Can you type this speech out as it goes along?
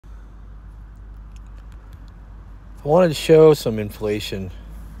I wanted to show some inflation,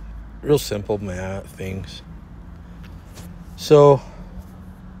 real simple math things. So,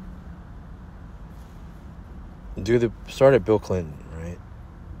 start at Bill Clinton, right?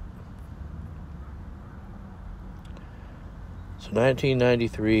 So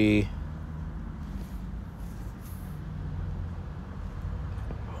 1993.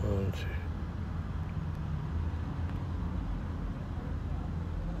 One, two,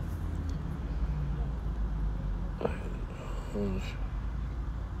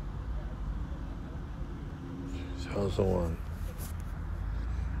 2001.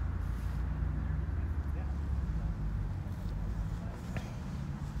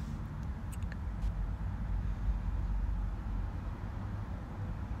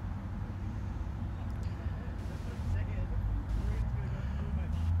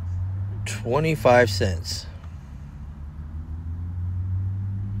 $0.25.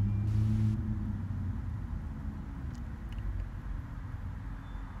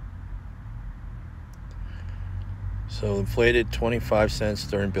 So inflated 25 cents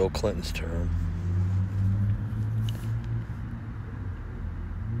during Bill Clinton's term.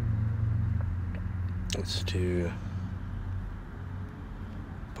 Let's do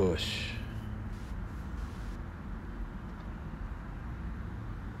Bush.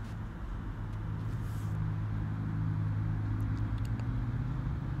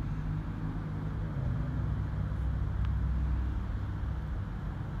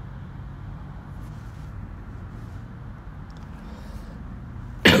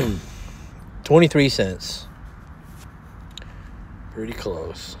 $0.23. Pretty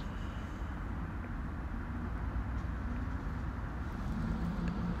close.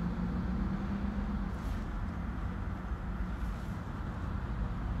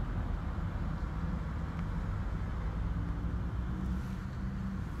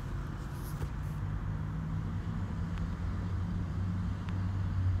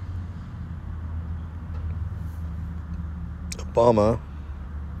 Obama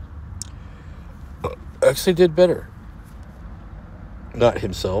actually did better. Not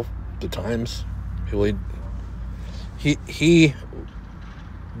himself, the Times. He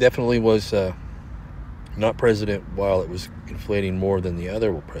definitely was not president while it was inflating more than the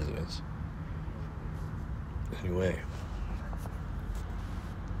other presidents. Anyway.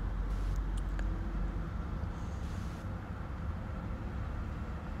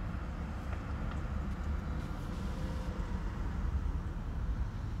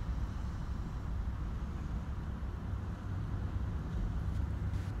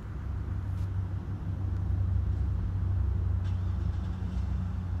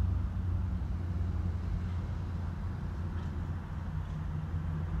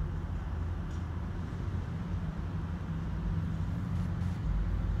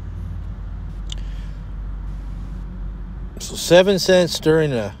 So 7 cents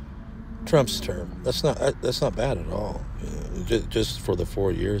during Trump's term. That's not bad at all. Just for the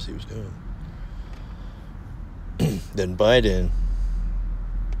 4 years he was doing. Then Biden.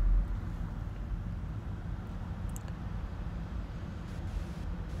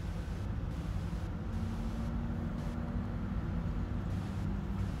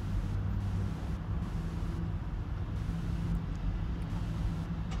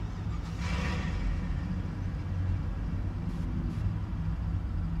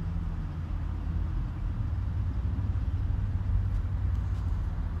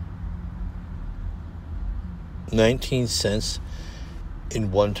 $0.19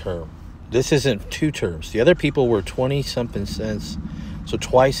 in one term. This isn't 2 terms. The other people were 20-something cents, so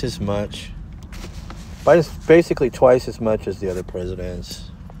twice as much. Basically twice as much as the other presidents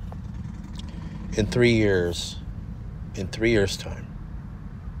in 3 years. In 3 years' time.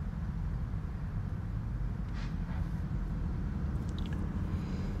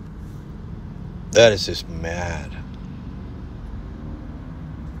 That is just mad.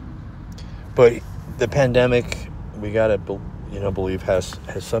 But the pandemic, we gotta believe has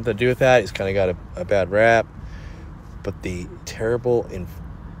something to do with that. It's kind of got a bad rap, but the terrible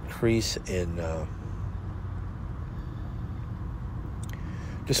increase in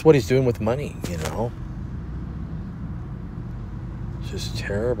just what he's doing with money, just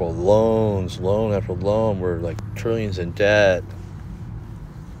terrible. Loan after loan. We're like trillions in debt.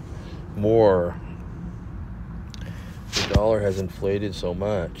 More. The dollar has inflated so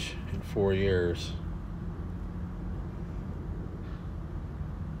much in 4 years.